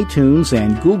in the iTunes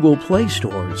and Google Play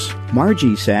stores.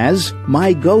 Margie says,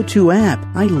 "My go-to app.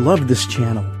 I love this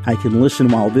channel. I can listen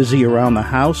while busy around the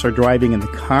house or driving in the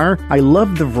car. I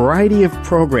love the variety of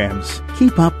programs.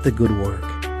 Keep up the good work."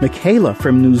 Michaela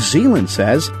from New Zealand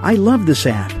says, "I love this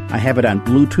app. I have it on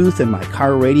Bluetooth in my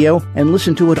car radio and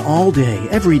listen to it all day,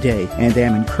 every day, and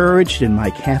am encouraged in my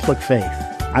Catholic faith.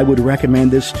 I would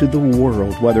recommend this to the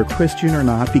world, whether Christian or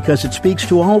not, because it speaks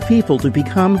to all people to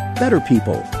become better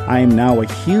people. I am now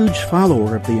a huge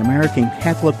follower of the American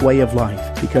Catholic way of life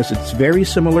because it's very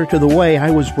similar to the way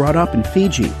I was brought up in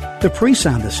Fiji. The priests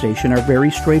on the station are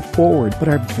very straightforward, but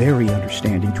are very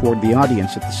understanding toward the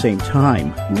audience at the same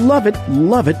time. Love it,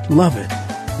 love it, love it."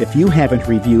 If you haven't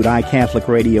reviewed iCatholic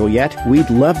Radio yet, we'd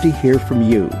love to hear from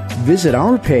you. Visit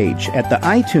our page at the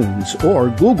iTunes or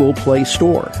Google Play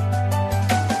Store.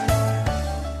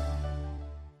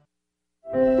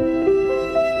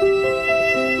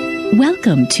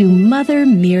 Welcome to Mother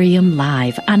Miriam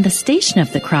Live on the Station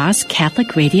of the Cross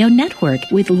Catholic Radio Network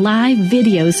with live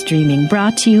video streaming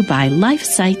brought to you by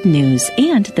LifeSite News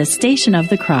and the Station of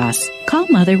the Cross. Call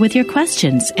Mother with your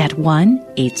questions at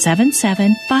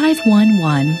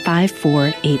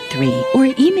 1-877-511-5483 or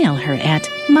email her at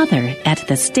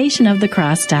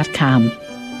mother@thestationofthecross.com.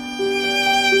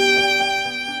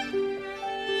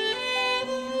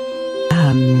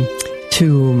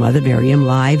 To Mother Miriam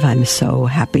Live. I'm so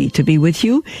happy to be with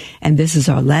you. And this is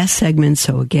our last segment.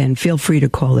 So again, feel free to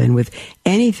call in with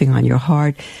anything on your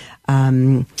heart.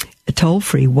 Toll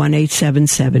free,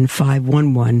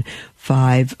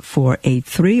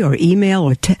 1-877-511-5483 or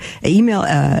email at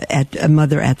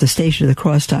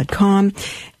mother@thestationofthecross.com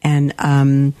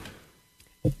and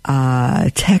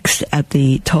text at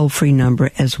the toll-free number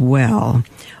as well.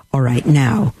 All right,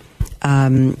 now,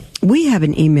 we have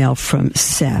an email from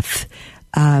Seth,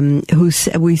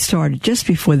 we started just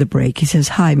before the break. He says,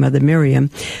 "Hi, Mother Miriam.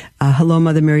 Hello,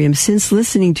 Mother Miriam. Since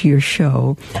listening to your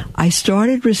show, I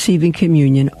started receiving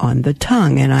communion on the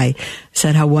tongue." And I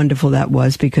said how wonderful that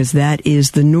was because that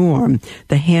is the norm.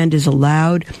 The hand is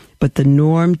allowed, but the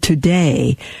norm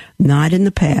today, not in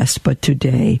the past, but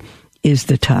today, is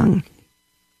the tongue.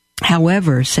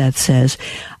 However, Seth says,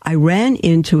 I ran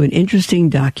into an interesting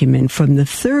document from the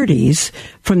 300s,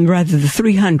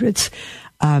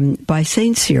 by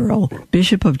St. Cyril,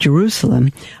 Bishop of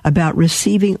Jerusalem, about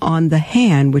receiving on the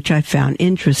hand, which I found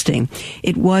interesting.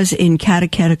 It was in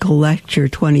Catechetical Lecture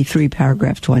 23,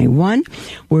 paragraph 21,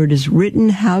 where it is written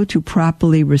how to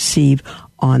properly receive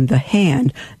on the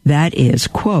hand. That is,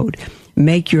 quote,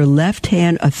 "Make your left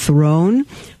hand a throne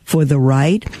for the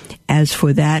right, as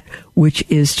for that which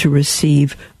is to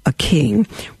receive a king,"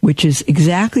 which is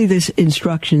exactly the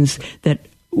instructions that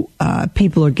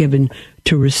people are given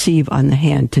to receive on the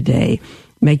hand today.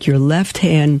 Make your left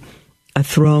hand a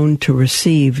throne to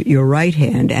receive your right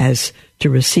hand as to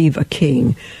receive a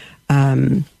king.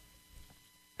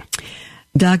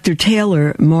 Dr.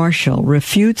 Taylor Marshall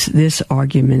refutes this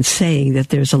argument, saying that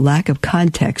there's a lack of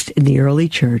context in the early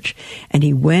church, and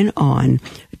he went on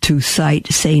to cite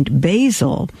St.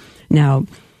 Basil. Now,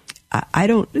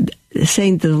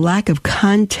 saying the lack of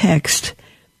context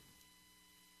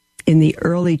in the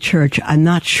early church, I'm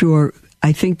not sure.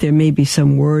 I think there may be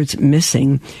some words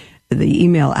missing. The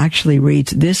email actually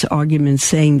reads, "This argument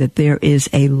saying that there is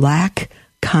a lack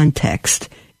context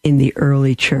in the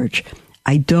early church."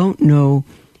 I don't know.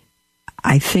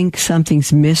 I think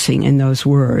something's missing in those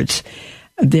words.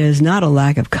 There's not a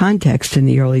lack of context in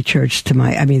the early church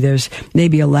there's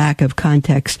maybe a lack of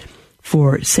context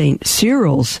for St.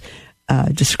 Cyril's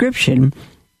description.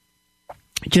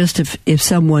 Just if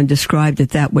someone described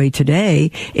it that way today,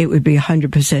 it would be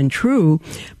 100% true,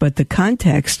 but the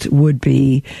context would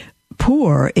be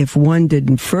poor if one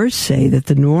didn't first say that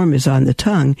the norm is on the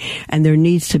tongue, and there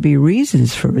needs to be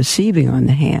reasons for receiving on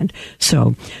the hand.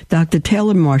 So, Dr.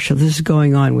 Taylor Marshall, this is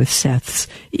going on with Seth's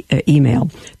email.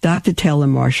 Dr. Taylor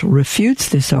Marshall refutes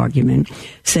this argument,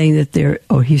 saying that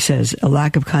he says, a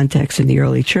lack of context in the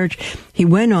early church. He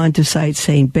went on to cite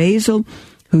St. Basil,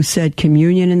 who said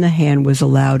communion in the hand was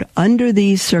allowed under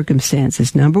these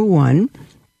circumstances. Number one,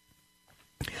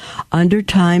 under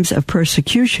times of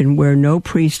persecution where no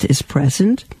priest is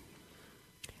present.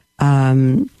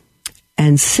 And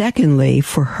secondly,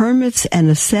 for hermits and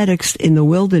ascetics in the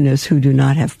wilderness who do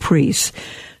not have priests.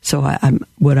 So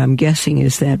what I'm guessing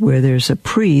is that where there's a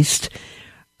priest,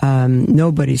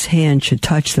 nobody's hand should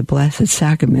touch the Blessed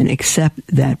Sacrament except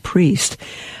that priest.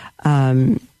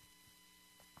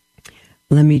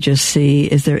 Let me just see.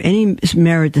 Is there any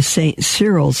merit to St.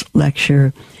 Cyril's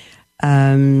lecture?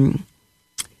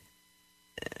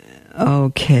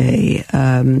 Okay.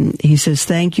 He says,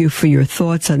 thank you for your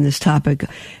thoughts on this topic.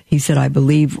 He said, I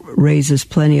believe raises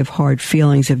plenty of hard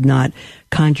feelings, if not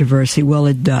controversy. Well,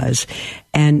 it does.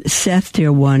 And Seth,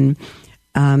 dear one,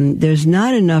 there's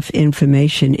not enough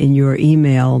information in your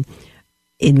email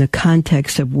in the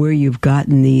context of where you've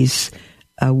gotten these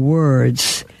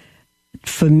words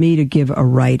for me to give a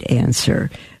right answer,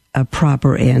 a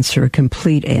proper answer, a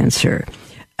complete answer.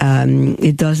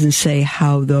 It doesn't say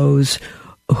how those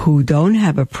who don't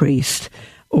have a priest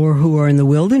or who are in the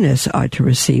wilderness are to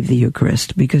receive the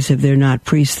Eucharist, because if they're not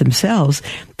priests themselves,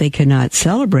 they cannot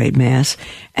celebrate Mass,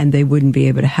 and they wouldn't be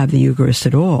able to have the Eucharist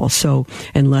at all. So,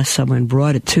 unless someone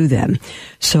brought it to them.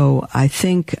 So, I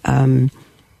think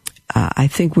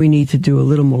we need to do a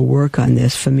little more work on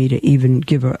this for me to even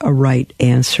give a right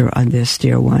answer on this,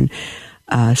 dear one,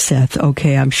 Seth.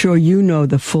 Okay, I'm sure you know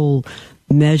the full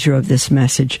measure of this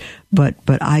message, but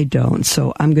I don't.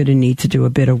 So I'm going to need to do a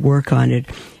bit of work on it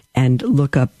and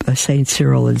look up St.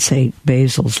 Cyril and St.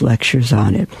 Basil's lectures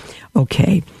on it.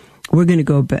 Okay, we're going to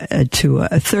go to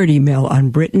a third email on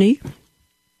Brittany,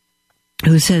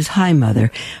 who says, Hi, Mother.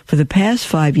 For the past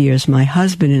 5 years, my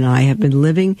husband and I have been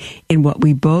living in what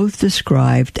we both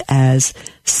described as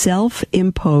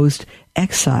self-imposed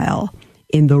exile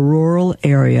in the rural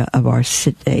area of our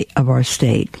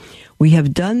state. We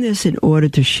have done this in order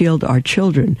to shield our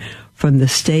children from the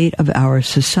state of our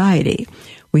society.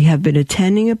 We have been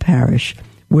attending a parish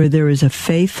where there is a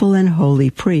faithful and holy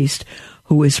priest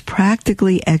who is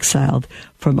practically exiled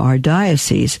from our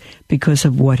diocese because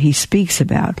of what he speaks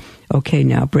about. Okay,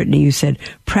 now, Brittany, you said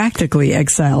practically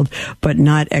exiled, but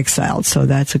not exiled, so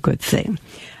that's a good thing.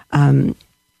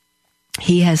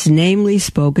 He has namely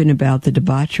spoken about the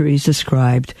debaucheries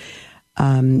described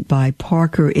by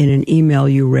Parker in an email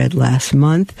you read last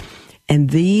month, and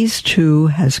these two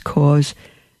has caused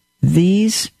me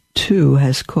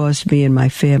and my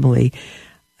family.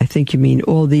 I think you mean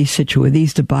all these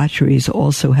debaucheries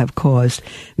also have caused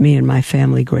me and my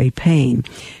family great pain.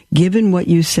 Given what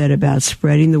you said about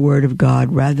spreading the word of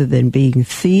God rather than being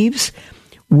thieves,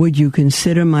 would you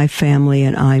consider my family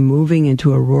and I moving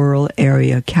into a rural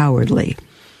area cowardly?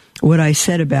 What I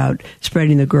said about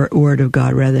spreading the word of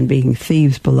God rather than being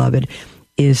thieves, beloved,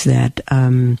 is that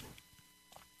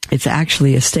it's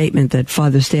actually a statement that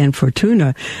Father Stan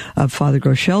Fortuna of Father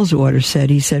Grochel's order said.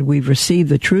 He said, we've received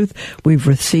the truth, we've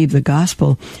received the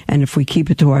gospel, and if we keep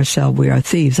it to ourselves, we are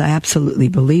thieves. I absolutely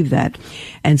believe that.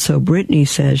 And so Brittany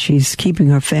says she's keeping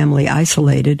her family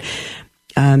isolated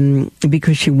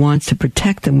because she wants to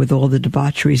protect them with all the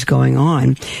debaucheries going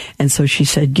on. And so she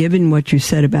said, given what you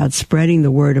said about spreading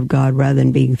the word of God rather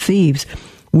than being thieves,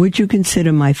 would you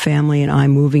consider my family and I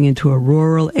moving into a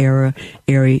rural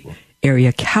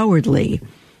area cowardly?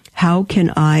 How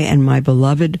can I and my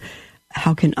beloved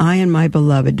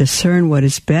discern what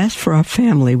is best for our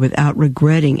family without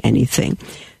regretting anything?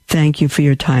 Thank you for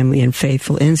your timely and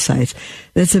faithful insights.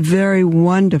 That's a very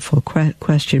wonderful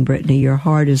question, Brittany. Your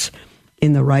heart is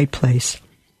in the right place.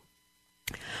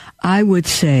 I would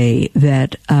say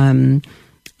that,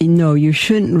 no, you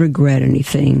shouldn't regret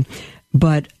anything.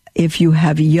 But if you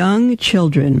have young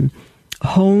children,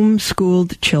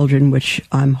 homeschooled children, which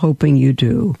I'm hoping you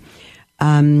do,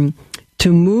 to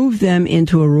move them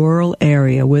into a rural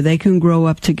area where they can grow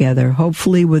up together,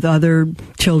 hopefully with other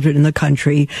children in the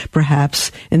country,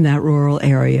 perhaps in that rural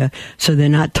area, so they're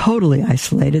not totally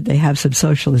isolated, they have some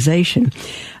socialization.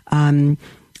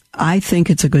 I think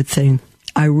it's a good thing.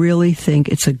 I really think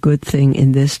it's a good thing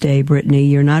in this day, Brittany.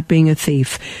 You're not being a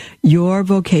thief. Your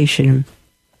vocation,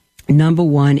 number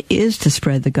one, is to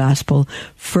spread the gospel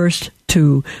first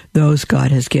to those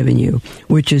God has given you,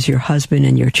 which is your husband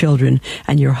and your children.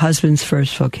 And your husband's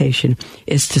first vocation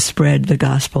is to spread the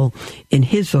gospel in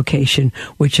his vocation,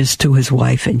 which is to his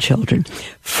wife and children.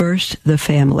 First, the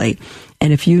family.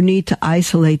 And if you need to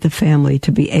isolate the family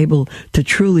to be able to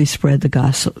truly spread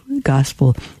the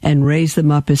gospel and raise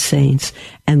them up as saints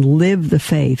and live the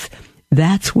faith,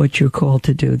 that's what you're called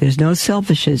to do. There's no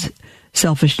selfishness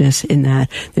in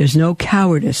that. There's no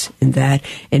cowardice in that.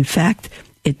 In fact,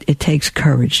 it takes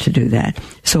courage to do that.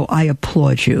 So I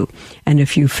applaud you. And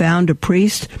if you found a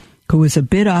priest who is a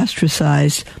bit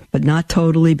ostracized, but not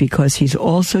totally, because he's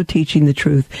also teaching the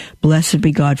truth, blessed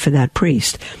be God for that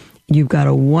priest. You've got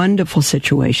a wonderful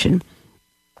situation.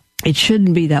 It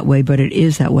shouldn't be that way, but it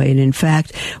is that way. And in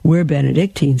fact, we're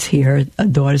Benedictines here,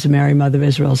 Daughters of Mary, Mother of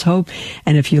Israel's Hope.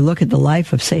 And if you look at the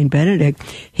life of Saint Benedict,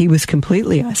 he was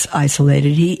completely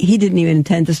isolated. He didn't even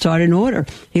intend to start an order.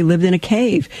 He lived in a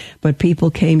cave, but people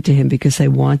came to him because they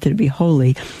wanted to be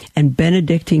holy. And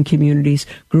Benedictine communities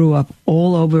grew up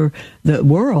all over the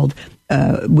world.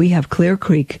 We have Clear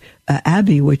Creek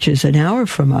Abbey, which is an hour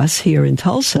from us here in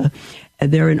Tulsa.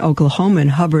 They're in Oklahoma, in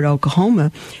Hubbard,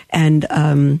 Oklahoma.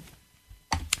 And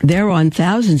they're on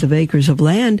thousands of acres of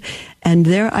land, and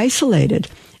they're isolated.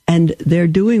 And they're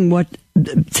doing what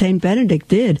St. Benedict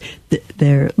did.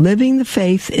 They're living the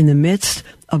faith in the midst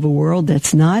of a world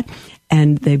that's not.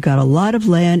 And they've got a lot of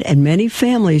land, and many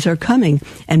families are coming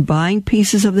and buying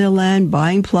pieces of their land,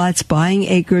 buying plots, buying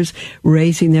acres,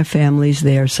 raising their families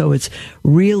there. So it's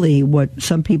really what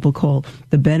some people call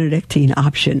the Benedictine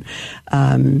option.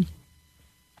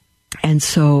 And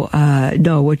so,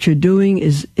 no, what you're doing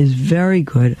is very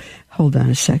good. Hold on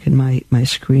a second. My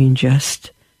screen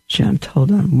just jumped.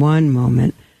 Hold on one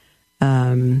moment.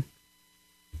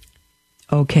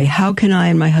 Okay, how can I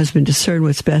and my husband discern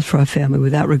what's best for our family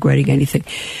without regretting anything?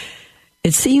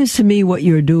 It seems to me what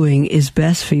you're doing is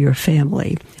best for your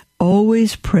family.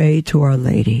 Always pray to Our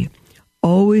Lady.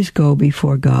 Always go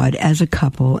before God as a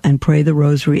couple and pray the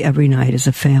rosary every night as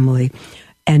a family.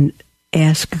 And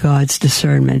ask God's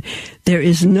discernment. There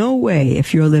is no way,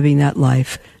 if you're living that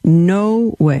life,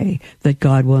 no way that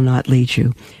God will not lead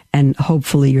you. And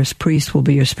hopefully your priest will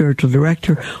be your spiritual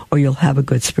director, or you'll have a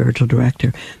good spiritual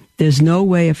director. There's no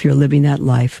way, if you're living that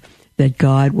life, that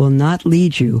God will not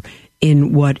lead you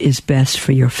in what is best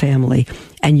for your family.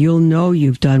 And you'll know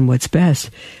you've done what's best.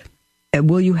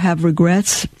 Will you have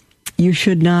regrets? You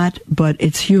should not, but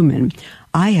it's human.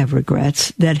 I have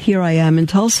regrets that here I am in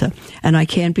Tulsa, and I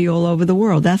can't be all over the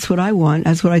world. That's what I want.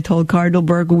 That's what I told Cardinal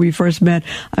Burke when we first met.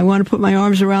 I want to put my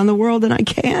arms around the world, and I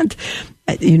can't,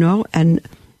 and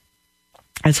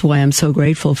that's why I'm so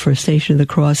grateful for Station of the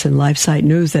Cross and LifeSite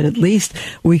News, that at least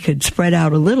we could spread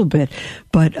out a little bit.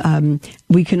 But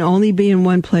we can only be in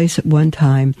one place at one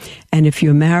time. And if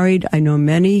you're married, I know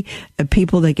many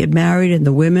people that get married, and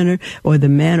the women or the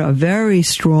men are very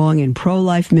strong in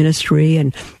pro-life ministry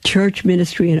and church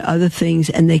ministry and other things,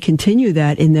 and they continue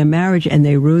that in their marriage, and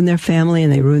they ruin their family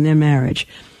and they ruin their marriage.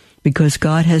 Because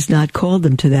God has not called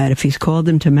them to that. If He's called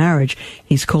them to marriage,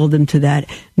 He's called them to that,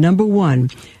 number one,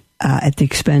 at the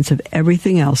expense of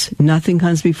everything else. Nothing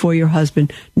comes before your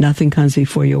husband. Nothing comes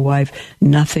before your wife.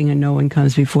 Nothing and no one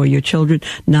comes before your children,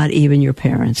 not even your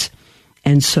parents.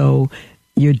 And so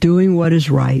you're doing what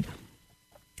is right.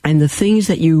 And the things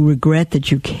that you regret that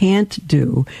you can't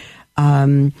do,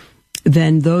 then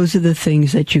those are the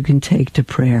things that you can take to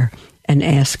prayer and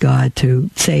ask God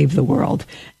to save the world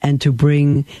and to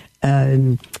bring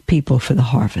people for the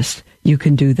harvest. You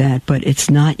can do that, but it's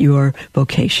not your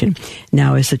vocation.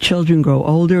 Now, as the children grow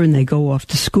older and they go off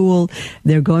to school,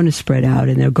 they're going to spread out,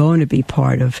 and they're going to be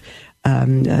part of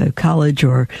college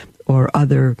or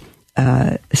other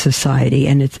society.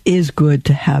 And it is good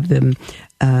to have them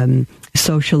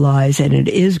socialize, and it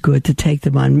is good to take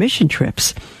them on mission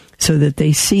trips, so that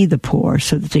they see the poor,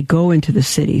 so that they go into the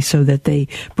city, so that they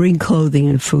bring clothing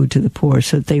and food to the poor,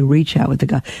 so that they reach out with the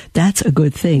God. That's a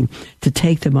good thing, to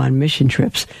take them on mission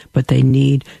trips, but they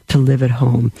need to live at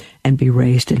home and be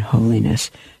raised in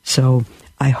holiness. So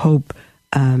I hope,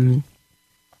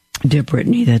 dear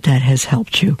Brittany, that has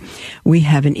helped you. We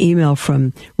have an email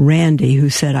from Randy who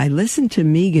said, I listened to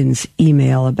Megan's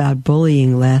email about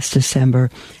bullying last December,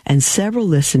 and several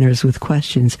listeners with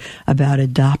questions about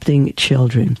adopting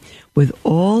children. With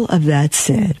all of that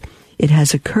said, it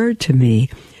has occurred to me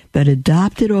that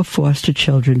adopted or foster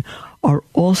children are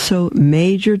also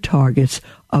major targets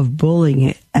of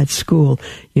bullying at school.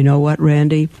 You know what,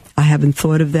 Randy? I haven't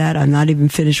thought of that. I'm not even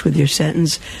finished with your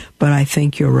sentence, but I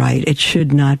think you're right. It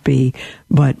should not be,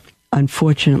 but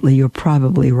unfortunately, you're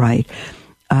probably right.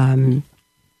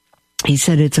 He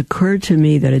said, it's occurred to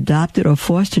me that adopted or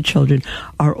foster children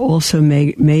are also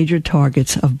major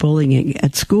targets of bullying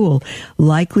at school,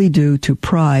 likely due to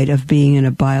pride of being in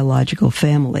a biological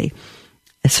family.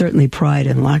 Certainly pride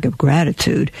and lack of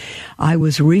gratitude. I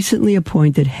was recently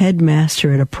appointed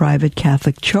headmaster at a private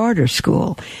Catholic charter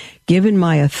school. Given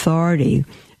my authority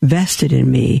vested in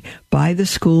me by the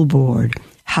school board,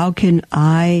 how can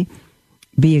I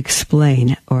be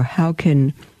explained, or how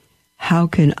can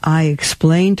I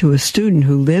explain to a student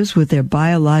who lives with their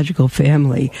biological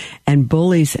family and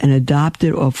bullies an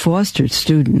adopted or fostered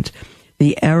student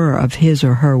the error of his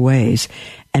or her ways,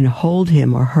 and hold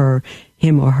him or her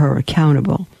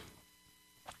accountable?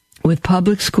 With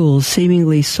public schools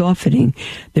seemingly softening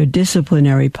their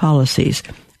disciplinary policies,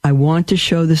 I want to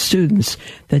show the students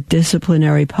that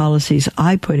disciplinary policies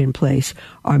I put in place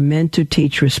are meant to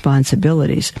teach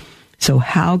responsibilities. So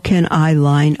how can I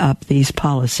line up these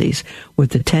policies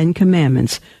with the 10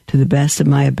 Commandments to the best of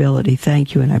my ability?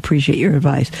 Thank you, and I appreciate your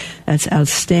advice. That's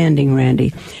outstanding,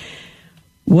 Randy.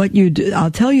 What you do,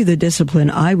 I'll tell you the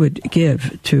discipline I would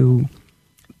give to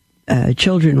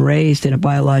children raised in a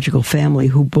biological family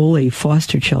who bully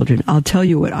foster children. I'll tell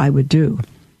you what I would do.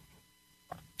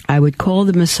 I would call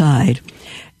them aside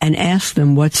and ask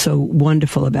them what's so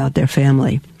wonderful about their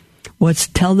family.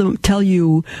 Tell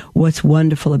you what's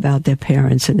wonderful about their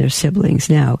parents and their siblings.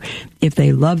 Now, if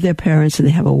they love their parents and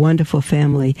they have a wonderful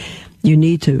family, you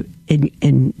need to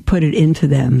put it into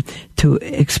them to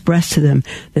express to them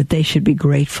that they should be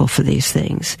grateful for these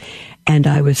things. And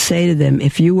I would say to them,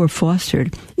 if you were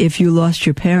fostered, if you lost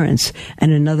your parents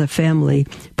and another family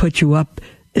put you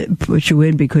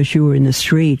in because you were in the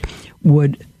street,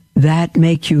 would that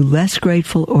make you less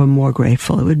grateful or more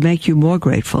grateful? It would make you more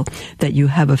grateful that you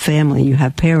have a family, you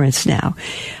have parents now.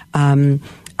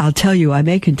 I'll tell you, I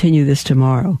may continue this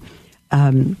tomorrow.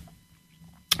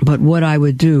 But what I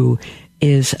would do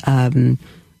is,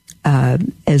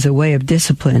 as a way of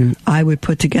discipline, I would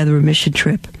put together a mission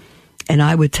trip, and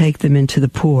I would take them into the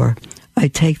poor.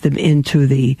 I'd take them into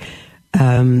the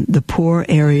poor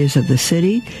areas of the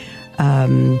city,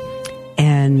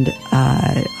 and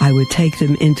I would take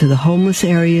them into the homeless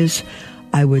areas.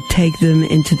 I would take them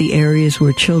into the areas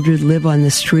where children live on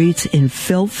the streets in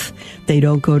filth. They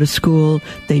don't go to school.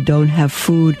 They don't have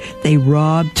food. They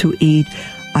rob to eat.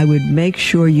 I would make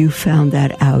sure you found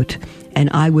that out. And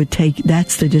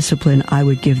that's the discipline I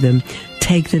would give them.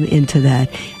 Take them into that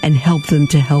and help them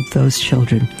to help those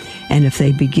children. And if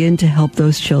they begin to help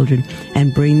those children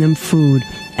and bring them food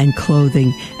and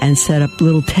clothing and set up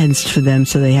little tents for them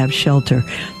so they have shelter,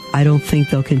 I don't think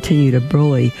they'll continue to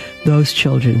bully those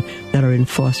children that are in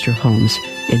foster homes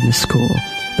in the school.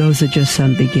 Those are just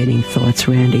some beginning thoughts,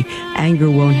 Randy.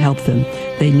 Anger won't help them.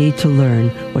 They need to learn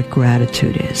what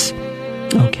gratitude is.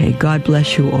 Okay, God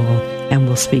bless you all, and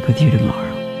we'll speak with you tomorrow.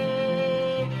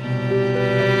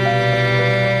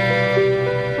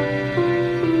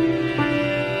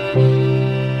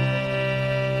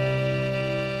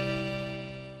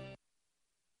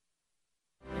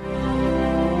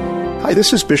 Hi,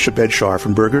 this is Bishop Ed Shar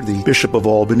from Berger, the Bishop of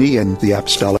Albany and the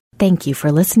Apostolic. Thank you for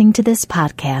listening to this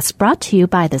podcast brought to you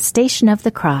by the Station of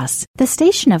the Cross. The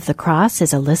Station of the Cross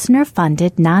is a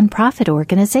listener-funded nonprofit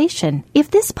organization. If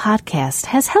this podcast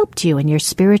has helped you in your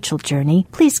spiritual journey,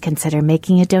 please consider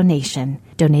making a donation.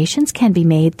 Donations can be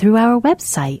made through our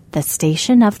website,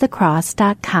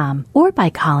 thestationofthecross.com, or by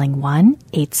calling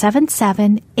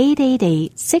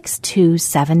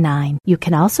 1-877-888-6279. You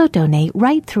can also donate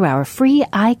right through our free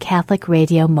iCatholic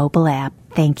Radio mobile app.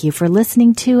 Thank you for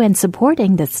listening to and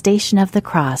supporting the Station of the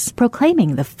Cross,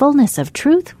 proclaiming the fullness of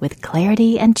truth with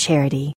clarity and charity.